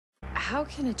How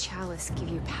can a chalice give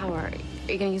you power?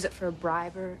 Are you gonna use it for a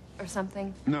bribe or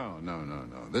something? No.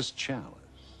 This chalice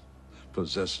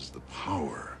possesses the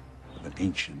power of an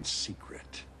ancient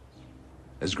secret.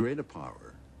 As great a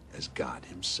power as God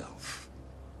himself.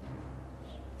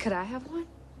 Could I have one?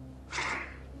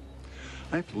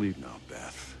 I have to leave now,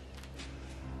 Beth.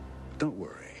 Don't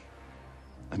worry.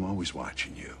 I'm always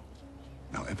watching you.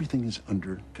 Now, everything is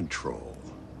under control.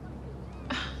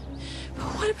 But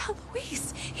what about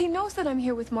Luis? He knows that I'm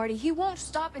here with Marty. He won't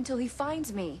stop until he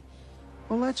finds me.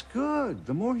 Well, that's good.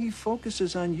 The more he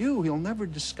focuses on you, he'll never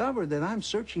discover that I'm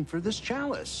searching for this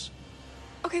chalice.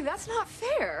 Okay, that's not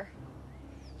fair.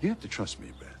 You have to trust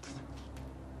me, Beth.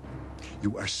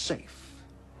 You are safe.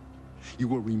 You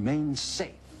will remain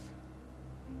safe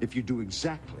if you do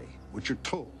exactly what you're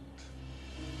told.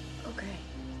 Okay.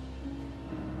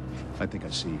 I think I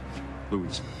see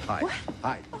Luis. Hide. What?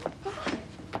 Hide.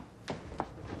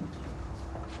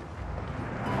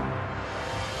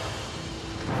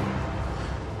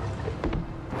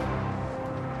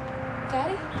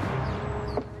 Daddy?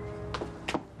 Where'd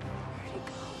he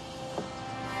go?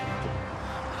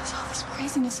 What is all this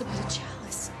craziness about a challenge?